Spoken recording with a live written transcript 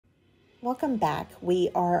Welcome back.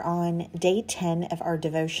 We are on day 10 of our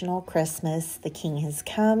devotional Christmas. The King has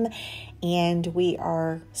come, and we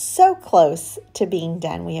are so close to being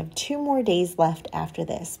done. We have 2 more days left after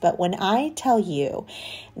this. But when I tell you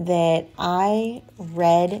that I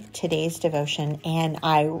read today's devotion and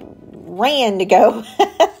I ran to go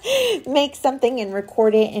make something and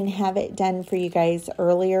record it and have it done for you guys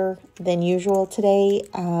earlier than usual today,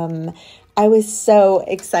 I was so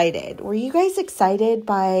excited. Were you guys excited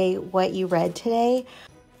by what you read today?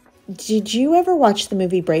 Did you ever watch the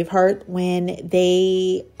movie Braveheart when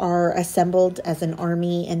they are assembled as an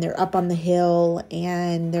army and they're up on the hill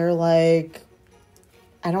and they're like,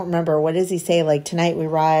 I don't remember, what does he say? Like, tonight we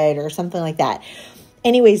ride or something like that.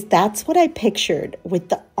 Anyways, that's what I pictured with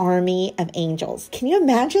the army of angels. Can you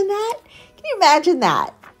imagine that? Can you imagine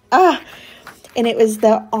that? And it was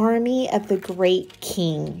the army of the great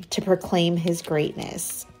King to proclaim his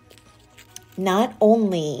greatness. Not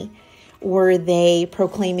only were they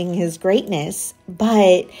proclaiming his greatness,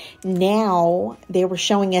 but now they were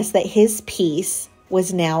showing us that his peace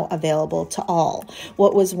was now available to all.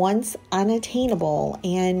 What was once unattainable.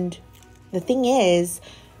 And the thing is,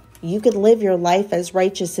 you could live your life as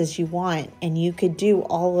righteous as you want, and you could do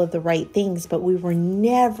all of the right things, but we were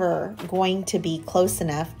never going to be close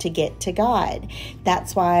enough to get to God.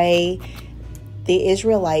 That's why the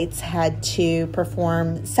Israelites had to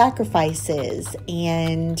perform sacrifices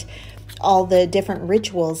and all the different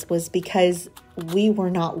rituals, was because we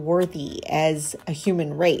were not worthy as a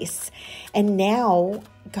human race. And now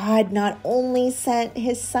God not only sent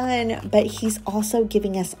his son, but he's also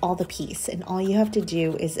giving us all the peace, and all you have to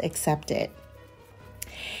do is accept it.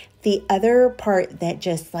 The other part that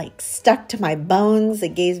just stuck to my bones,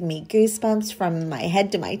 it gave me goosebumps from my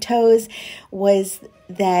head to my toes, was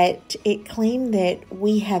that it claimed that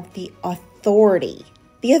we have the authority.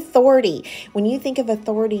 The authority. When you think of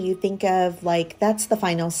authority, you think of that's the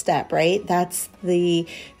final step, right? That's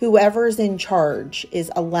whoever's in charge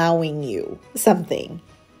is allowing you something.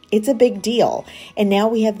 It's a big deal. And now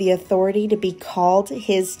we have the authority to be called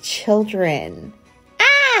his children.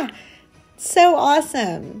 So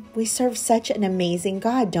awesome. We serve such an amazing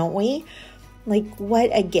God, don't we? What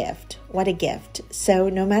a gift. What a gift. So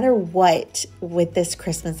no matter what with this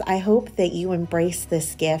Christmas, I hope that you embrace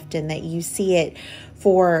this gift and that you see it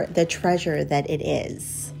for the treasure that it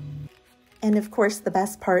is. And of course, the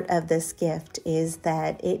best part of this gift is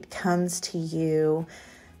that it comes to you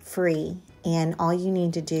free. And all you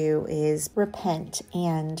need to do is repent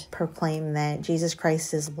and proclaim that Jesus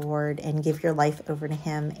Christ is Lord and give your life over to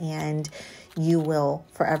him, and you will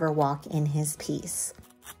forever walk in his peace.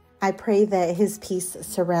 I pray that his peace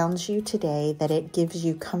surrounds you today, that it gives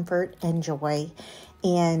you comfort and joy,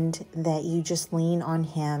 and that you just lean on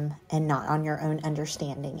him and not on your own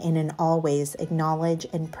understanding, and in all ways acknowledge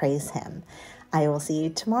and praise him. I will see you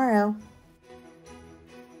tomorrow.